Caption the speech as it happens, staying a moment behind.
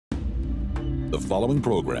The following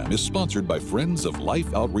program is sponsored by Friends of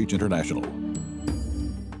Life Outreach International.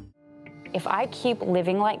 If I keep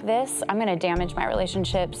living like this, I'm going to damage my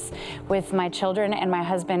relationships with my children and my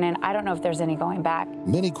husband, and I don't know if there's any going back.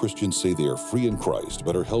 Many Christians say they are free in Christ,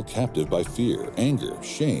 but are held captive by fear, anger,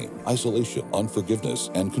 shame, isolation, unforgiveness,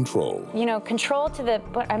 and control. You know, control to the,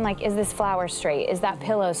 I'm like, is this flower straight? Is that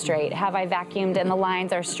pillow straight? Have I vacuumed and the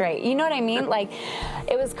lines are straight? You know what I mean? Like,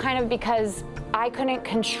 it was kind of because I couldn't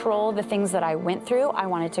control the things that I went through. I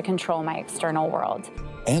wanted to control my external world.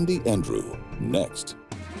 Andi Andrew, next.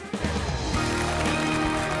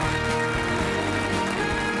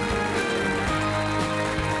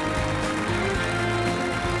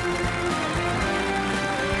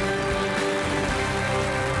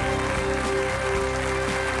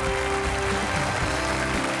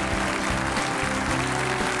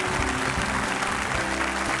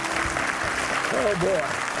 Oh,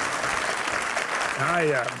 boy.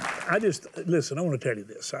 I just, listen, I want to tell you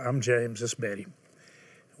this. I'm James, this is Betty.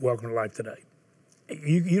 Welcome to Life Today.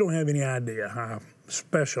 You don't have any idea how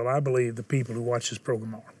special I believe the people who watch this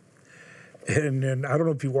program are. And I don't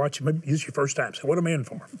know if you watch it, maybe it's your first time, so what am I in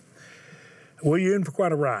for? Well, you're in for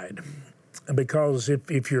quite a ride. Because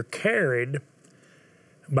if you're carried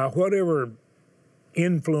by whatever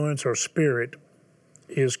influence or spirit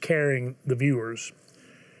is carrying the viewers,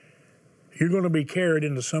 you're going to be carried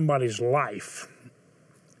into somebody's life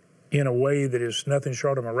in a way that is nothing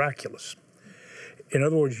short of miraculous. In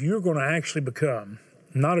other words, you're going to actually become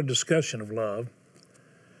not a discussion of love,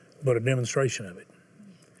 but a demonstration of it.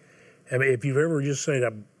 I mean, if you've ever just said,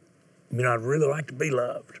 I'd really like to be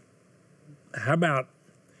loved. How about,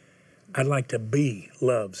 I'd like to be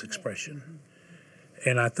love's expression?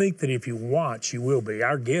 And I think that if you watch, you will be.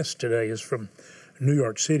 Our guest today is from New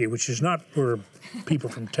York City, which is not where people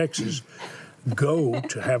from Texas go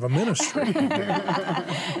to have a ministry.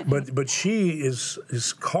 but she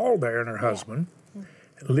is called there, and her husband,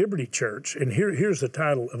 Liberty Church. And here's the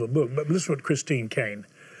title of a book. But listen to Christine Caine.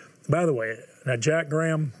 By the way, now Jack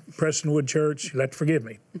Graham, Prestonwood Church, you'll have to forgive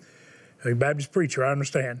me. A Baptist preacher, I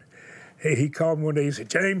understand. He called me one day, he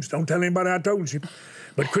said, James, don't tell anybody I told you,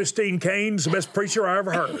 but Christine Caine's the best preacher I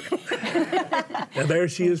ever heard. And there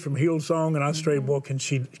she is from Hillsong, and I straight, boy, can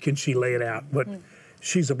she lay it out? But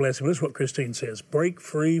she's a blessing. This is what Christine says: break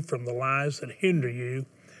free from the lies that hinder you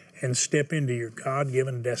and step into your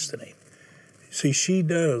God-given destiny. See, she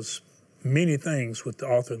does many things with the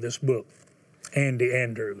author of this book, Andi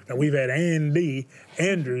Andrew. Now, we've had Andi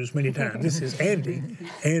Andrews many times. This is Andi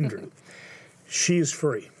Andrew. She is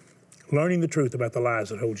free, learning the truth about the lies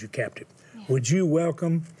that hold you captive. Would you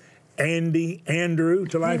welcome Andi Andrew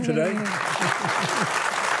to Life Today?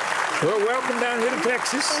 Well, welcome down here to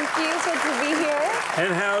Texas. Thank you. Good to be here.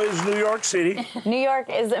 And how is New York City? New York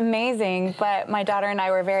is amazing, but my daughter and I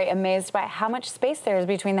were very amazed by how much space there is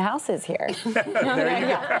between the houses here.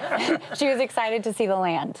 She was excited to see the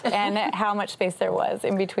land and how much space there was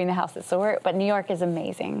in between the houses. But New York is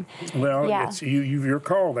amazing. Well, yeah. You're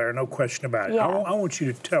called there, no question about it. Yeah. I want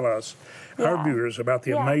you to tell us, our viewers, about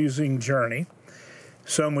the amazing journey.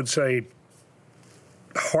 Some would say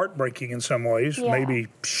heartbreaking in some ways, maybe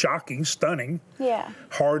shocking, stunning,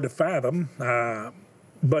 hard to fathom.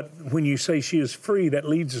 But when you say she is free, that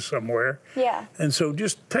leads us somewhere. Yeah. And so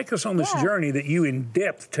just take us on this journey that you in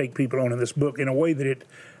depth take people on in this book in a way that it,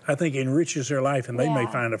 I think, enriches their life, and they may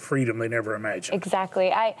find a freedom they never imagined.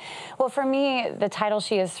 Exactly. Well, for me, the title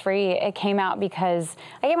She Is Free, it came out because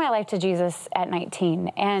I gave my life to Jesus at 19,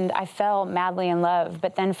 and I fell madly in love.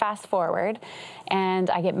 But then fast forward, and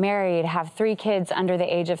I get married, have 3 kids under the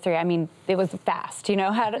age of 3. I mean, it was fast, you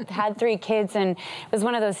know, had 3 kids, and it was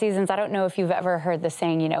one of those seasons. I don't know if you've ever heard the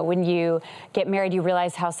saying, you know, when you get married, you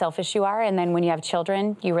realize how selfish you are, and then when you have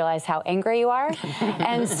children, you realize how angry you are.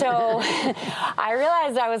 And so I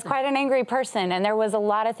realized I was quite an angry person, and there was a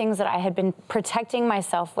lot of things that I had been protecting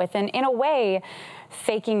myself with, and in a way,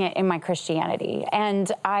 faking it in my Christianity. And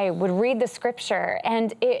I would read the scripture,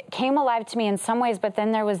 and it came alive to me in some ways, but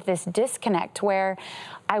then there was this disconnect where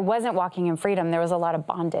I wasn't walking in freedom. There was a lot of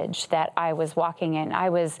bondage that I was walking in. I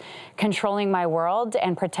was controlling my world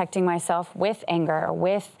and protecting myself with anger,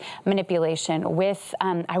 with manipulation, with,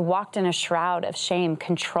 I walked in a shroud of shame,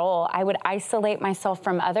 control. I would isolate myself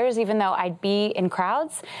from others, even though I'd be in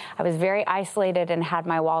crowds. I was very isolated and had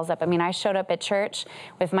my walls up. I mean, I showed up at church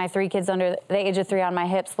with my 3 kids under the age of 3 on my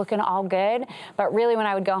hips, looking all good. But really, when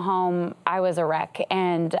I would go home, I was a wreck,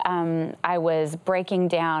 and I was breaking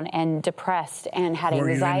down and depressed and had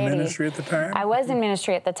anxiety. Were you in ministry at the time? I was in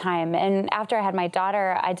ministry at the time. And after I had my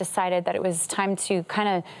daughter, I decided that it was time to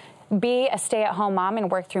kind of be a stay-at-home mom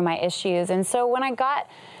and work through my issues. And so when I got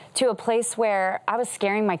to a place where I was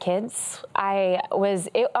scaring my kids. I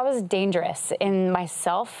was dangerous in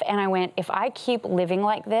myself, and I went, if I keep living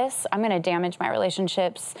like this, I'm going to damage my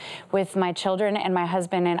relationships with my children and my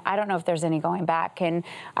husband, and I don't know if there's any going back. And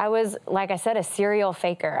I was, like I said, a serial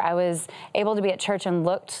faker. I was able to be at church and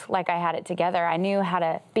looked like I had it together. I knew how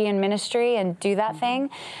to be in ministry and do that thing.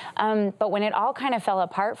 But when it all kind of fell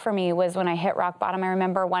apart for me was when I hit rock bottom. I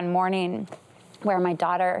remember one morning where my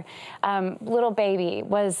daughter, little baby,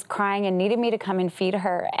 was crying and needed me to come and feed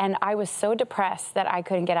her. And I was so depressed that I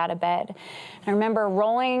couldn't get out of bed. I remember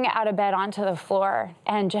rolling out of bed onto the floor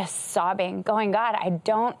and just sobbing, going, God, I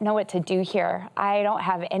don't know what to do here. I don't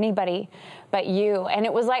have anybody but you. And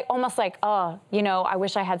it was like, almost like, oh, you know, I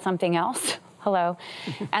wish I had something else. Hello.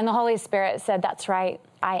 And the Holy Spirit said, that's right.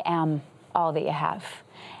 I am all that you have.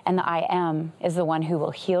 And the I am is the one who will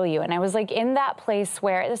heal you. And I was like in that place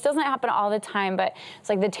where this doesn't happen all the time, but it's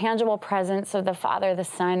like the tangible presence of the Father, the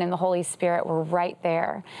Son, and the Holy Spirit were right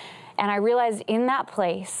there. And I realized in that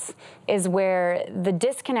place is where the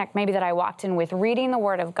disconnect maybe that I walked in with reading the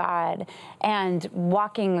Word of God and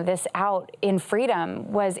walking this out in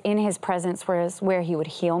freedom was in His presence, where He would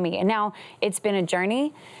heal me. And now it's been a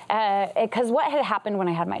journey, because what had happened when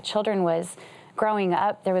I had my children was, growing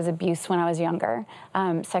up, there was abuse when I was younger,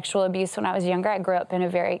 sexual abuse when I was younger. I grew up in a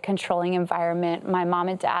very controlling environment. My mom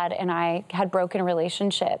and dad and I had broken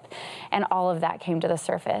relationship, and all of that came to the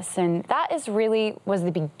surface. And that was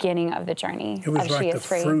the beginning of the journey. It was of like She the Is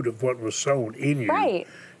Free. fruit of what was sown in you, right?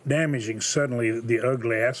 Damaging suddenly the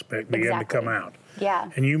ugly aspect began to come out. Yeah.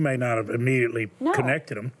 And you may not have immediately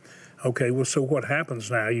connected them. Okay, well, so what happens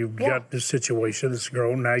now? You've got this situation, this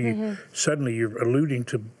girl, now you suddenly you're alluding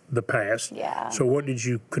to the past. Yeah. So what did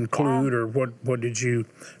you conclude, or what did you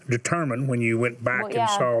determine when you went back and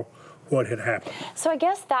saw what had happened? So I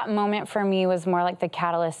guess that moment for me was more like the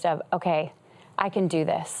catalyst of, okay, I can do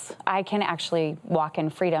this. I can actually walk in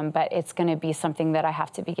freedom, but it's going to be something that I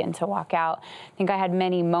have to begin to walk out. I think I had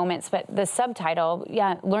many moments, but the subtitle,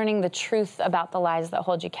 learning the truth about the lies that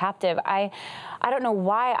hold you captive. I don't know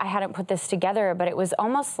why I hadn't put this together, but it was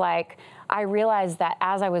almost like I realized that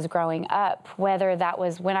as I was growing up, whether that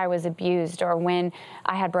was when I was abused or when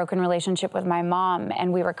I had broken relationship with my mom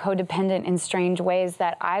and we were codependent in strange ways,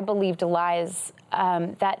 that I believed lies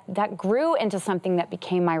that grew into something that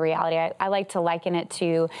became my reality. I like to liken it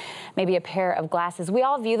to maybe a pair of glasses. We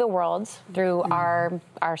all view the world through our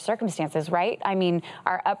circumstances, right? I mean,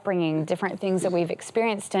 our upbringing, different things that we've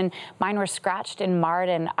experienced, and mine were scratched and marred,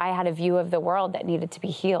 and I had a view of the world that needed to be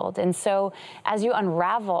healed. And so as you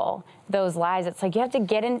unravel those lies, it's like you have to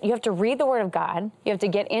get in, you have to read the Word of God, you have to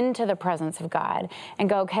get into the presence of God and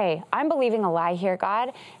go, okay, I'm believing a lie here,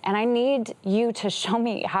 God, and I need you to show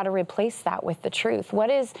me how to replace that with the truth. What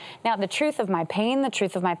is, now the truth of my pain, the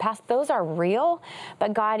truth of my past, those are real,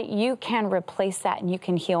 but God, you can replace that and you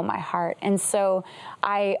can heal my heart. And so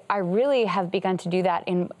I really have begun to do that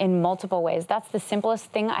in multiple ways. That's the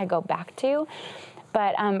simplest thing I go back to.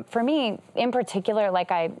 But for me, in particular, like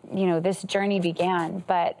this journey began,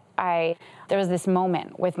 but there was this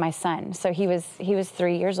moment with my son. So he was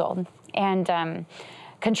 3 years old, and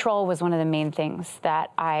control was one of the main things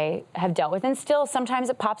that I have dealt with, and still sometimes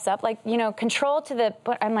it pops up. Like control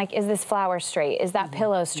I'm like, is this flower straight? Is that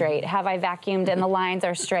pillow straight? Have I vacuumed and the lines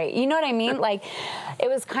are straight? You know what I mean? Like, it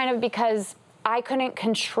was kind of because I couldn't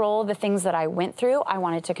control the things that I went through. I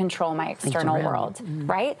wanted to control my external world,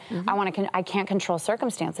 right? I can't control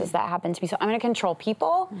circumstances that happen to me. So I'm going to control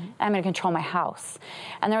people, and I'm going to control my house.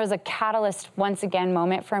 And there was a catalyst, once again,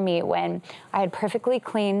 moment for me when I had perfectly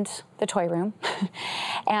cleaned the toy room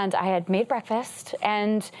and I had made breakfast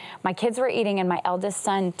and my kids were eating, and my eldest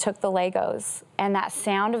son took the Legos, and that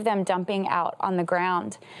sound of them dumping out on the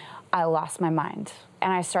ground, I lost my mind.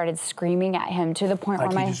 And I started screaming at him to the point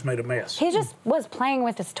where he just made a mess. He just was playing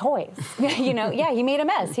with his toys. He made a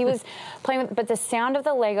mess. He was playing with, but the sound of the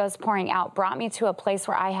Legos pouring out brought me to a place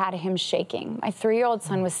where I had him shaking. My 3-year-old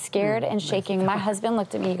son was scared and shaking. My husband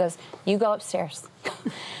looked at me, he goes, "You go upstairs.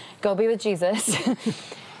 Go be with Jesus." And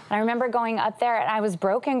I remember going up there, and I was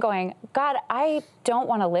broken, going, God, I don't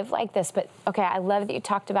want to live like this, but okay, I love that you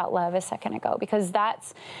talked about love a second ago, because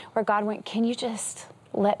that's where God went, can you just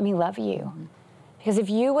let me love you? Because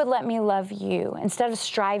if you would let me love you, instead of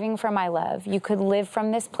striving for my love, you could live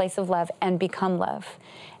from this place of love and become love.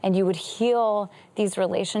 And you would heal these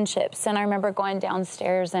relationships. And I remember going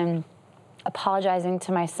downstairs and apologizing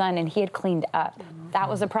to my son, and he had cleaned up. That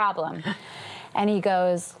was a problem. And he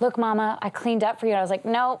goes, "Look, Mama, I cleaned up for you." And I was like,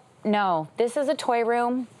 no, this is a toy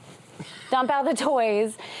room. Dump out the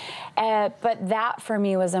toys. But that for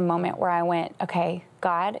me was a moment where I went, okay,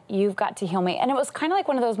 God, you've got to heal me. And it was kind of like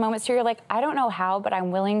one of those moments where you're like, I don't know how, but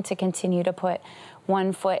I'm willing to continue to put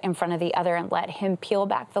one foot in front of the other and let him peel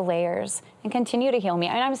back the layers and continue to heal me.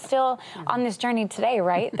 I mean, I'm still on this journey today,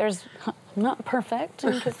 right? I'm not perfect.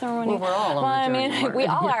 In case we're all on the journey. We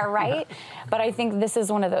all are, right? But I think this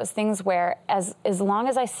is one of those things where as long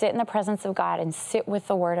as I sit in the presence of God and sit with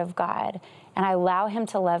the Word of God and I allow him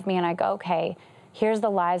to love me and I go, okay, here's the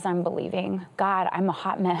lies I'm believing. God, I'm a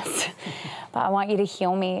hot mess, but I want you to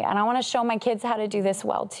heal me. And I want to show my kids how to do this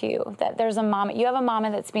well too, that there's a mama, you have a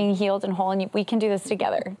mama that's being healed and whole, and we can do this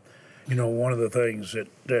together. You know, one of the things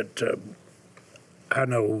that I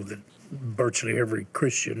know that virtually every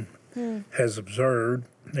Christian has observed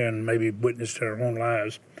and maybe witnessed in our own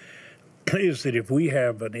lives is that if we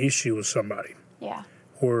have an issue with somebody,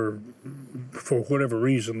 or for whatever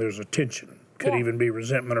reason there's a tension, could even be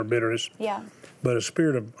resentment or bitterness, but a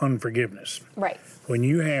spirit of unforgiveness. Right. When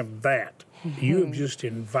you have that, you have just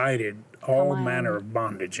invited all manner of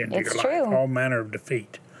bondage into your life, all manner of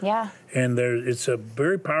defeat. Yeah. And it's a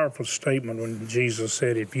very powerful statement when Jesus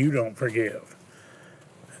said, if you don't forgive,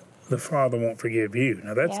 the Father won't forgive you.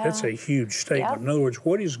 Now that's a huge statement. In other words,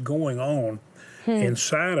 what is going on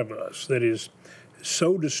inside of us that is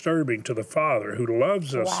so disturbing to the Father who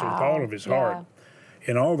loves us with all of his heart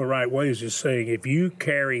in all the right ways is saying, if you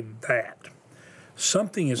carry that,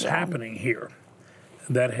 something is happening here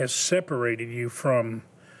that has separated you from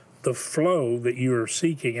the flow that you are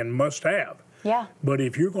seeking and must have. Yeah. But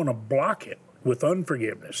if you're going to block it with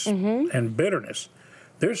unforgiveness and bitterness,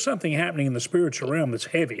 there's something happening in the spiritual realm that's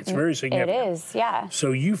heavy. It's very significant. It is, yeah.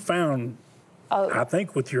 So you found, I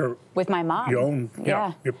think, with my mom, your own,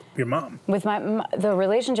 your mom. With the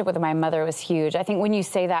relationship with my mother was huge. I think when you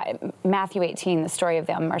say that, Matthew 18, the story of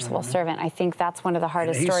the unmerciful servant, I think that's one of the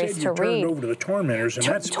hardest stories to read. He said you turned over to the tormentors, and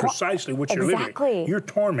that's precisely what you're living. You're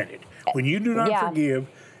tormented. When you do not forgive,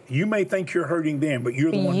 you may think you're hurting them, but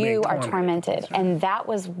you're the one being tormented. You are tormented. And that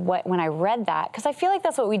was when I read that, because I feel like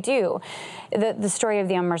that's what we do. The story of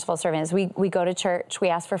the unmerciful servant is we go to church, we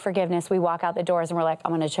ask for forgiveness, we walk out the doors, and we're like,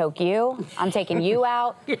 I'm going to choke you. I'm taking you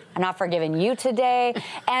out. I'm not forgiving you today.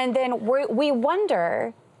 And then we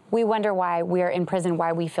wonder why we're in prison,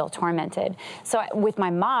 why we feel tormented. So with my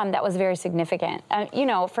mom, that was very significant. You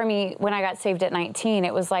know, for me, when I got saved at 19,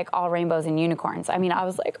 it was like all rainbows and unicorns. I mean, I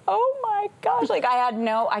was like, oh my gosh, like I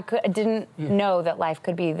didn't know that life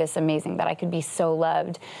could be this amazing, that I could be so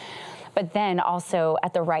loved. But then also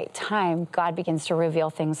at the right time, God begins to reveal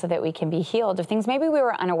things so that we can be healed of things maybe we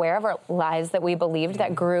were unaware of, or lies that we believed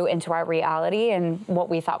that grew into our reality and what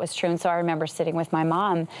we thought was true. And so I remember sitting with my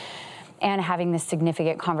mom and having this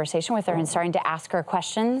significant conversation with her and starting to ask her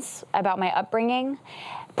questions about my upbringing,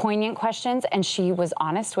 poignant questions, and she was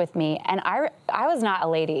honest with me. And I was not a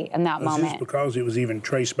lady in that moment. Was this because it was even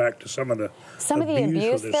traced back to some of the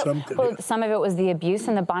abuse? Some of it was the abuse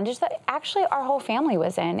and the bondage that actually our whole family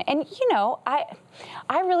was in. And, you know,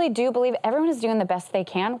 I really do believe everyone is doing the best they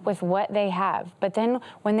can with what they have. But then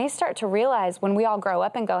when they start to realize, when we all grow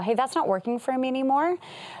up and go, hey, that's not working for me anymore.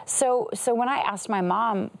 So when I asked my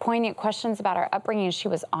mom poignant questions about our upbringing and she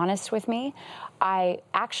was honest with me, I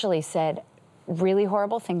actually said really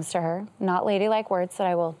horrible things to her, not ladylike words that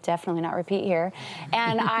I will definitely not repeat here.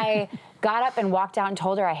 And I got up and walked out and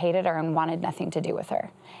told her I hated her and wanted nothing to do with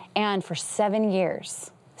her. And for 7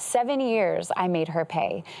 years, I made her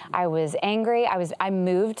pay. I was angry. I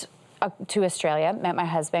moved to Australia, met my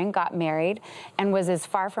husband, got married, and was as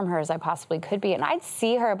far from her as I possibly could be. And I'd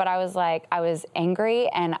see her, but I was angry.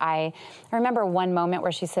 And I remember one moment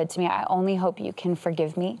where she said to me, I only hope you can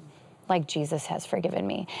forgive me like Jesus has forgiven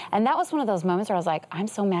me. And that was one of those moments where I was like, I'm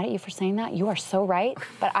so mad at you for saying that. You are so right,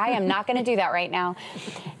 but I am not going to do that right now.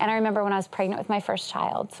 And I remember when I was pregnant with my first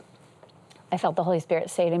child, I felt the Holy Spirit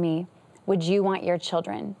say to me, would you want your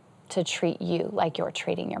children to treat you like you're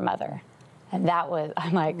treating your mother? And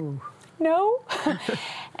I'm like, no.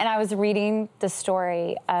 And I was reading the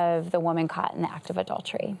story of the woman caught in the act of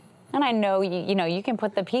adultery. And I know, you can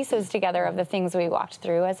put the pieces together of the things we walked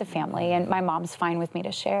through as a family, and my mom's fine with me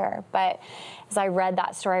to share. But as I read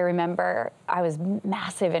that story, I remember I was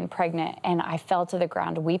massive and pregnant, and I fell to the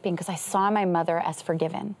ground weeping because I saw my mother as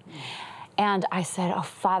forgiven. And I said, oh,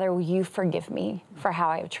 Father, will you forgive me for how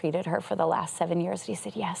I have treated her for the last 7 years? And he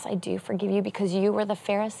said, yes, I do forgive you because you were the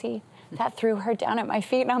Pharisee that threw her down at my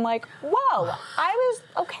feet. And I'm like, whoa, I was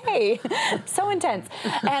okay. So intense.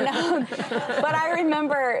 And but I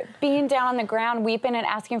remember being down on the ground, weeping and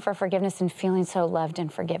asking for forgiveness and feeling so loved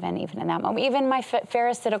and forgiven even in that moment, even my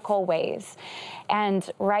pharisaical ways. And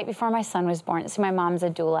right before my son was born, so my mom's a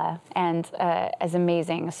doula and is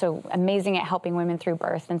amazing, so amazing at helping women through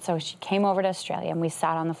birth. And so she came over to Australia and we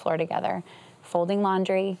sat on the floor together folding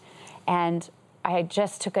laundry, and I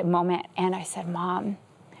just took a moment and I said, Mom,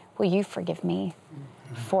 will you forgive me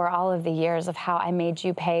for all of the years of how I made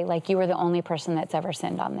you pay like you were the only person that's ever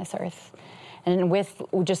sinned on this earth? And with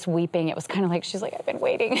just weeping, it was kind of like, she's like, I've been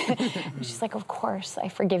waiting. And she's like, of course, I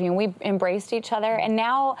forgive you. And we embraced each other. And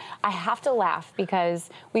now I have to laugh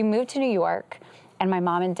because we moved to New York, and my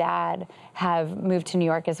mom and dad have moved to New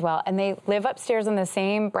York as well. And they live upstairs in the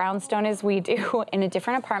same brownstone as we do, in a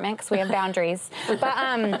different apartment because we have boundaries. But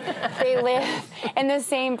they live in the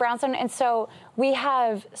same brownstone. And so we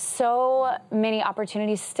have so many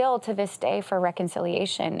opportunities still to this day for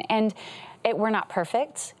reconciliation. And we're not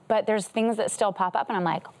perfect, but there's things that still pop up, and I'm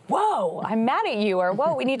like, whoa, I'm mad at you, or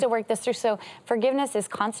whoa, we need to work this through. So forgiveness is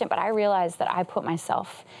constant, but I realized that I put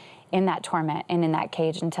myself in that torment and in that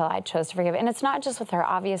cage until I chose to forgive. And it's not just with her,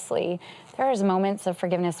 obviously. There's moments of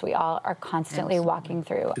forgiveness we all are constantly walking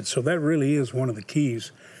through. So that really is one of the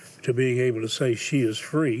keys to being able to say she is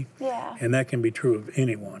free. Yeah. And that can be true of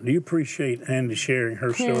anyone. Do you appreciate Andi sharing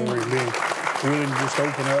her story and being willing to just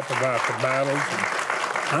open up about the battles? And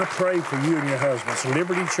I pray for you and your husband. It's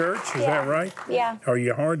Liberty Church, is that right? Yeah. Are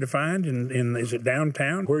you hard to find? Is it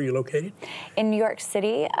downtown? Where are you located? In New York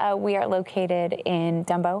City. We are located in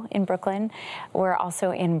Dumbo, in Brooklyn. We're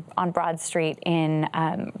also on Broad Street,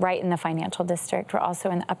 right in the financial district. We're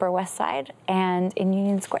also in the Upper West Side and in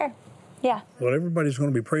Union Square. Yeah. Well, everybody's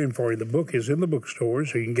going to be praying for you. The book is in the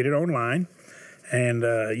bookstores, so you can get it online. And,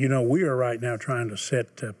 we are right now trying to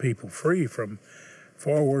set people free from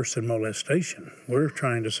far worse than molestation. We're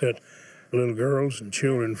trying to set little girls and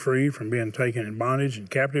children free from being taken in bondage and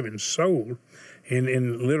captive and sold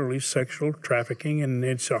in literally sexual trafficking, and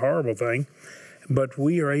it's a horrible thing. But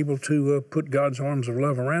we are able to put God's arms of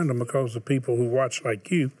love around them because the people who watch like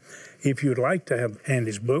you, if you'd like to have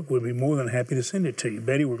Andi's book, we'd be more than happy to send it to you.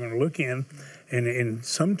 Betty, we're going to look in, and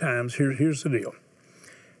sometimes, here's the deal.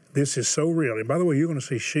 This is so real. And by the way, you're going to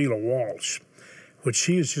see Sheila Walsh, which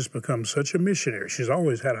she has just become such a missionary. She's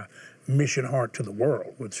always had a mission heart to the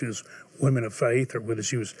world, whether she was Women of Faith or whether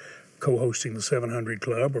she was co-hosting the 700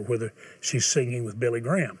 Club or whether she's singing with Billy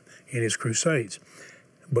Graham in his crusades.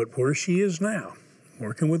 But where she is now,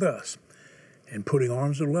 working with us and putting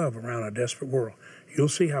arms of love around a desperate world, you'll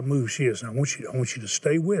see how moved she is. And I want you to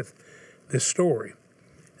stay with this story,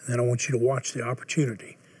 and then I want you to watch the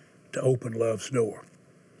opportunity to open love's door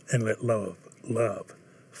and let love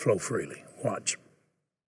flow freely. Watch.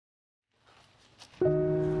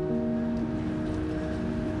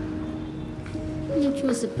 ខ្ញុំឈ្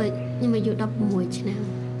មោះសុពេជ្រខ្ញុំអាយុ16ឆ្នាំ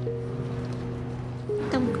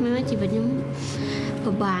តាំងពីក្មេងជីវិតខ្ញុំ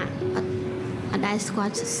ពិបាកអត់ដែលស្គា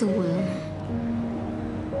ល់សួរ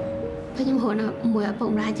ពេលខ្ញុំរស់នៅមួយឪពុក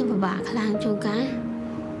ម្ដាយខ្ញុំពិបាកខ្លាំងជួនកាល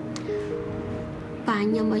ប៉ា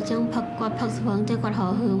ខ្ញុំអីចឹងផឹកគាត់ផឹកស្វឹងទៅគាត់រ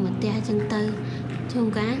ករឿងមកផ្ទះចឹងទៅជួន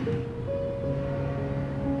កាល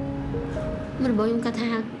មិនរបស់ខ្ញុំគាត់ថា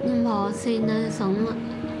ខ្ញុំរកស៊ីនៅស្រុក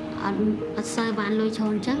អត់សូវបានលុយច្រើ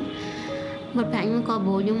នចឹងមកប្រាក់ខ្ញុំក៏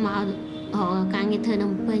បោខ្ញុំមករកការងារធ្វើនៅ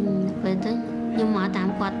ពេញពេលទៅខ្ញុំមកតាម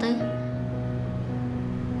គាត់ទៅ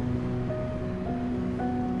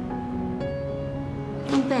ខ្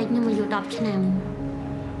ញុំពេកខ្ញុំអាយុ10ឆ្នាំ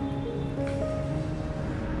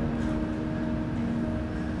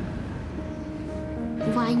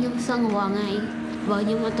វាយខ្ញុំសឹងរាល់ថ្ងៃបើខ្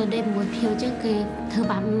ញុំអត់ទៅដេកមួយភៀវចឹងគេធ្វើ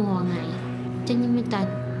បាបខ្ញុំរាល់ថ្ងៃចឹងខ្ញុំមានតែ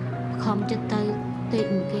ខំចិត្តទៅដេក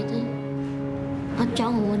មួយគេទៅអត់ច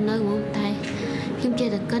ង់រស់នៅហ្មងតែខ្ញុំចេះ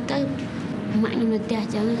តែគិតទៅម៉ាក់ខ្ញុំនៅផ្ទះ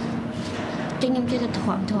ចឹងខ្ញុំចេះតែ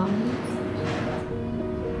ធំទោះ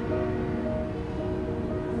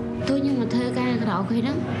ខ្ញុំមកធ្វើការក្រៅគេហ្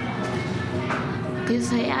នឹងគេ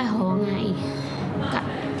ស្អីឲ្យរងថ្ងៃ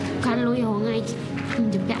កាត់លុយរងថ្ងៃខ្ញុំ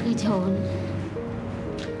ទៅពាក់គេច្រើន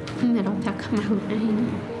ខ្ញុំមានរកថាខ្មៅអី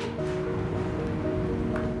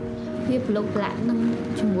វាប្លុកប្លាក់នឹង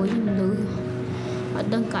ជាមួយមនុស្សអត់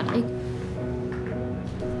ដឹងកាត់អី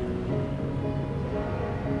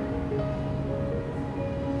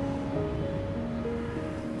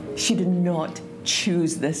She did not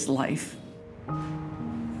choose this life.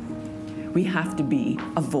 We have to be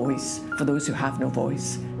a voice for those who have no voice.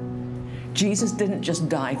 Jesus didn't just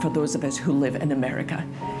die for those of us who live in America.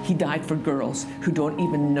 He died for girls who don't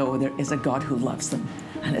even know there is a God who loves them.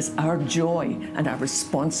 And it's our joy and our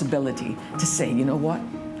responsibility to say, you know what?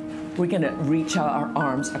 We're going to reach out our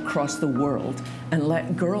arms across the world and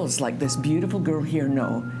let girls like this beautiful girl here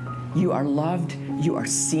know you are loved, you are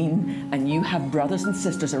seen, and you have brothers and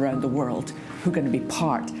sisters around the world who are going to be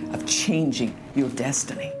part of changing your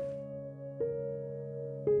destiny.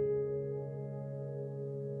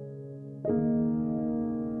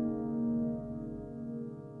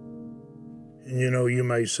 You know, you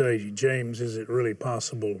may say, James, is it really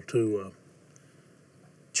possible to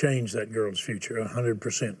change that girl's future?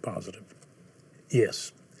 100% positive.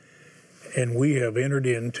 Yes. And we have entered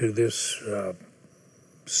into this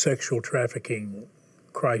sexual trafficking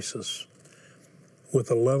crisis with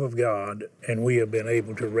the love of God, and we have been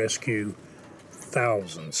able to rescue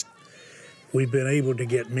thousands. We've been able to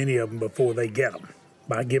get many of them before they get them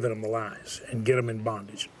by giving them the lies and get them in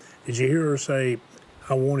bondage. Did you hear her say,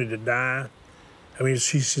 I wanted to die? I mean,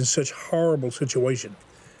 she's in such a horrible situation,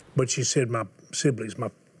 but she said, my siblings,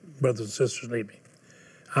 my brothers and sisters need me.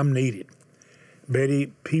 I'm needed.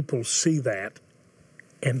 Betty, people see that,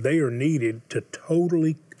 and they are needed to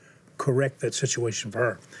totally correct that situation for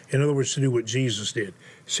her. In other words, to do what Jesus did,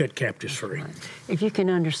 set captives free. If you can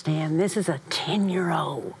understand, this is a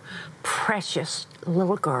 10-year-old, precious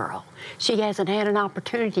little girl. She hasn't had an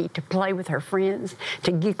opportunity to play with her friends,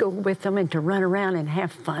 to giggle with them, and to run around and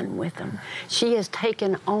have fun with them. She has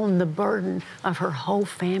taken on the burden of her whole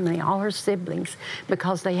family, all her siblings,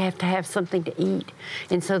 because they have to have something to eat.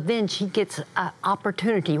 And so then she gets an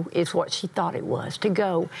opportunity, is what she thought it was, to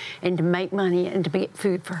go and to make money and to get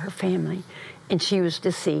food for her family. And she was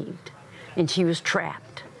deceived, and she was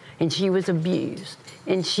trapped, and she was abused,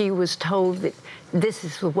 and she was told that this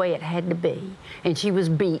is the way it had to be, and she was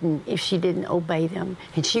beaten if she didn't obey them,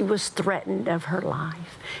 and she was threatened of her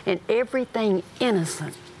life, and everything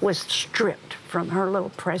innocent was stripped from her little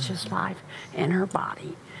precious life and her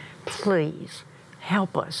body. Please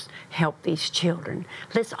help us help these children.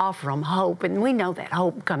 Let's offer them hope, and we know that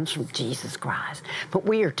hope comes from Jesus Christ, but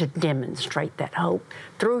we are to demonstrate that hope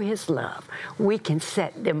through His love. We can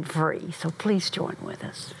set them free, so please join with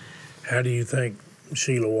us. How do you think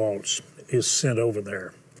Sheila Waltz is sent over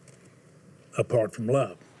there apart from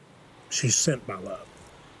love? She's sent by love,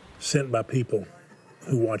 sent by people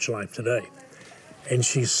who watch Life Today. And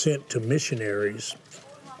she's sent to missionaries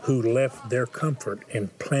who left their comfort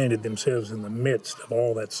and planted themselves in the midst of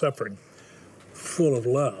all that suffering, full of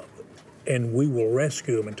love. And we will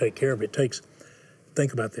rescue them and take care of it. It takes,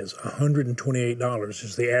 think about this, $128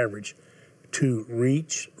 is the average to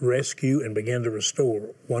reach, rescue, and begin to restore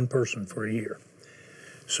one person for a year.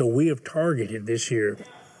 So we have targeted this year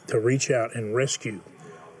to reach out and rescue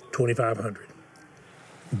 2,500.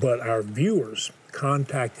 But our viewers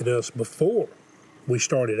contacted us before we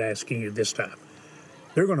started asking you this time.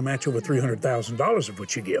 They're going to match over $300,000 of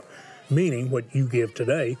what you give, meaning what you give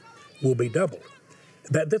today will be doubled.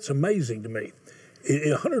 That's amazing to me.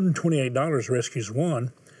 $128 rescues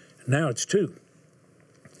one, now it's two.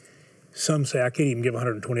 Some say, I can't even give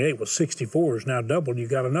 128. Well, 64 is now doubled, you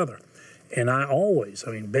got another.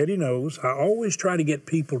 And Betty knows, I always try to get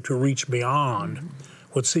people to reach beyond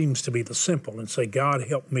what seems to be the simple and say, God,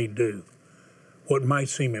 help me do what might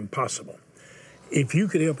seem impossible. If you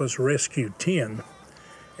could help us rescue 10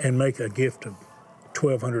 and make a gift of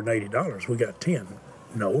 $1,280, we got 10.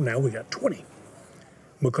 No, now we got 20.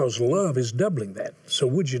 Because love is doubling that. So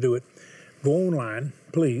would you do it? Go online,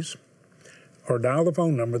 please, or dial the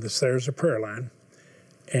phone number that's there as a prayer line,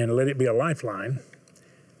 and let it be a lifeline.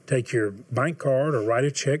 Take your bank card or write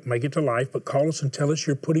a check, make it to Life, but call us and tell us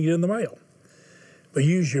you're putting it in the mail. But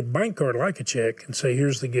use your bank card like a check and say,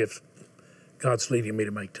 here's the gift God's leading me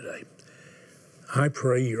to make today. I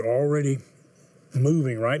pray you're already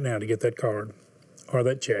moving right now to get that card or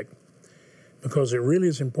that check, because it really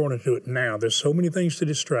is important to do it now. There's so many things to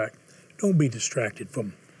distract. Don't be distracted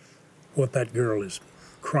from what that girl is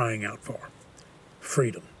crying out for.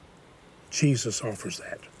 Freedom. Jesus offers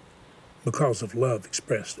that because of love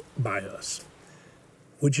expressed by us.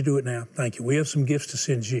 Would you do it now? Thank you. We have some gifts to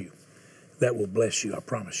send you that will bless you, I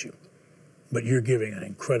promise you. But you're giving an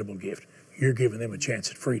incredible gift. You're giving them a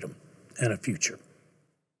chance at freedom and a future.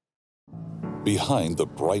 Behind the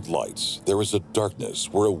bright lights, there is a darkness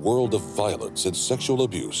where a world of violence and sexual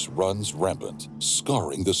abuse runs rampant,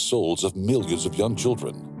 scarring the souls of millions of young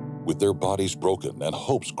children. With their bodies broken and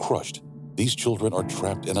hopes crushed, these children are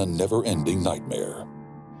trapped in a never-ending nightmare.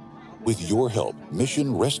 With your help,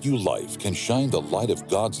 Mission Rescue Life can shine the light of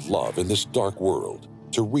God's love in this dark world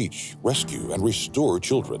to reach, rescue, and restore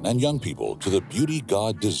children and young people to the beauty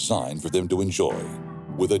God designed for them to enjoy.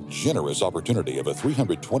 With a generous opportunity of a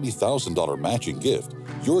 $320,000 matching gift,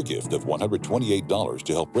 your gift of $128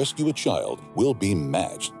 to help rescue a child will be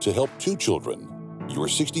matched to help 2 children. Your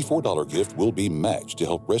 $64 gift will be matched to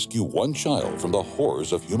help rescue 1 child from the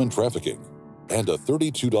horrors of human trafficking. And a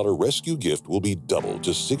 $32 rescue gift will be doubled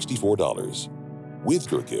to $64. With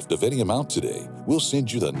your gift of any amount today, we'll send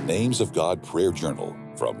you the Names of God prayer journal.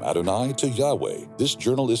 From Adonai to Yahweh, this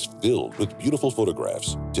journal is filled with beautiful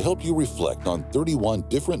photographs to help you reflect on 31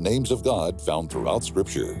 different names of God found throughout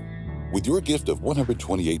Scripture. With your gift of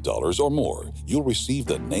 $128 or more, you'll receive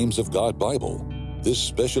the Names of God Bible. This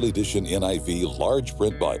special edition NIV large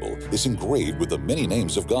print Bible is engraved with the many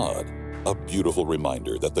names of God, a beautiful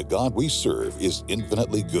reminder that the God we serve is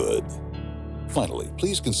infinitely good. Finally,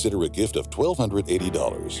 please consider a gift of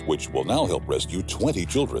 $1,280, which will now help rescue 20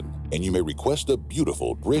 children, and you may request a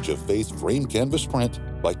beautiful Bridge of Faith framed canvas print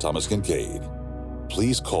by Thomas Kincaid.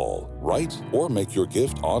 Please call, write, or make your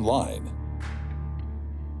gift online.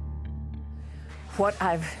 What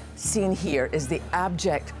I've seen here is the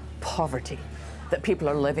abject poverty that people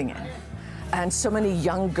are living in. And so many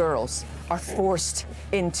young girls are forced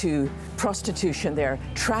into prostitution. They're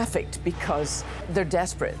trafficked because they're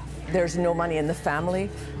desperate. There's no money in the family.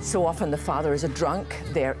 So often the father is a drunk,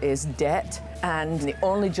 there is debt, and the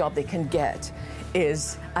only job they can get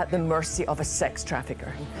is at the mercy of a sex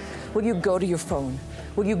trafficker. Will you go to your phone?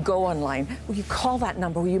 Will you go online? Will you call that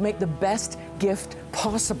number? Will you make the best gift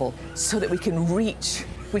possible so that we can reach,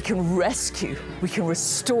 we can rescue, we can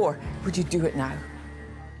restore? Would you do it now?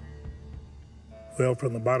 Well,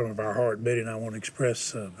 from the bottom of our heart, Betty and I want to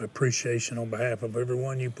express appreciation on behalf of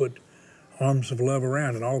everyone you put arms of love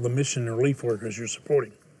around and all the mission and relief workers you're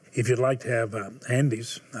supporting. If you'd like to have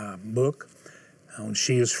Andi's book on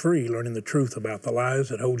She Is Free, Learning the Truth About the Lies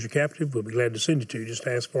That Hold You Captive, we'll be glad to send it to you. Just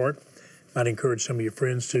ask for it. Might encourage some of your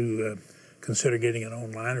friends to consider getting it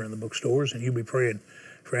online or in the bookstores, and you'll be praying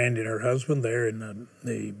for Andi and her husband there in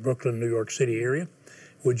the Brooklyn, New York City area.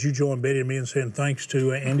 Would you join Betty and me in saying thanks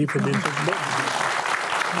to Andi for being such a book?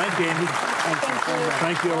 Thank you, Andi.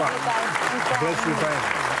 Thank you a lot. Bless your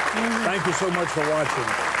family. Thank you so much for watching.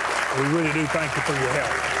 We really do thank you for your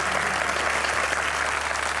help.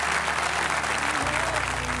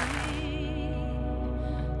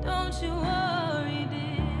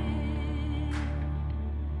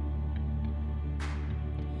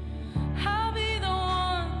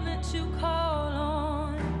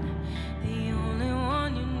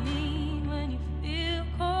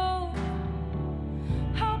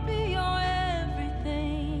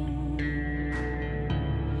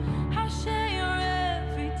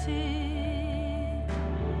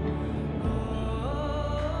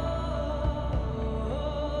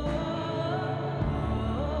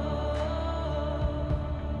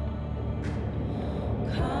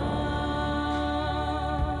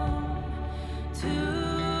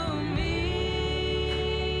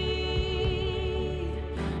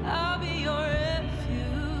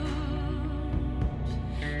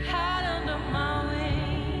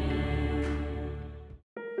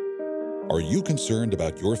 Are you concerned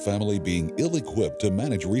about your family being ill-equipped to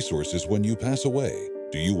manage resources when you pass away?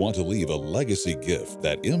 Do you want to leave a legacy gift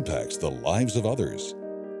that impacts the lives of others?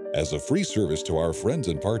 As a free service to our friends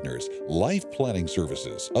and partners, Life Planning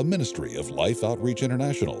Services, a ministry of Life Outreach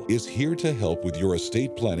International, is here to help with your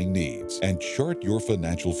estate planning needs and chart your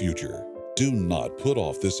financial future. Do not put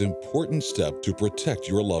off this important step to protect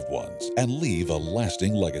your loved ones and leave a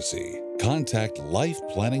lasting legacy. Contact Life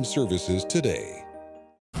Planning Services today.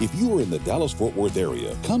 If you are in the Dallas-Fort Worth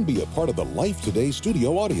area, come be a part of the Life Today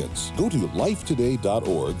studio audience. Go to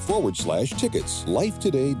lifetoday.org/tickets.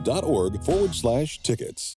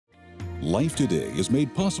 lifetoday.org/tickets. Life Today is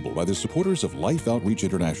made possible by the supporters of Life Outreach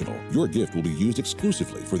International. Your gift will be used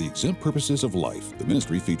exclusively for the exempt purposes of life. The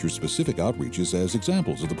ministry features specific outreaches as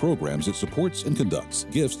examples of the programs it supports and conducts.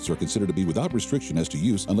 Gifts are considered to be without restriction as to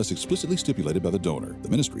use unless explicitly stipulated by the donor. The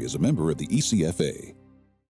ministry is a member of the ECFA.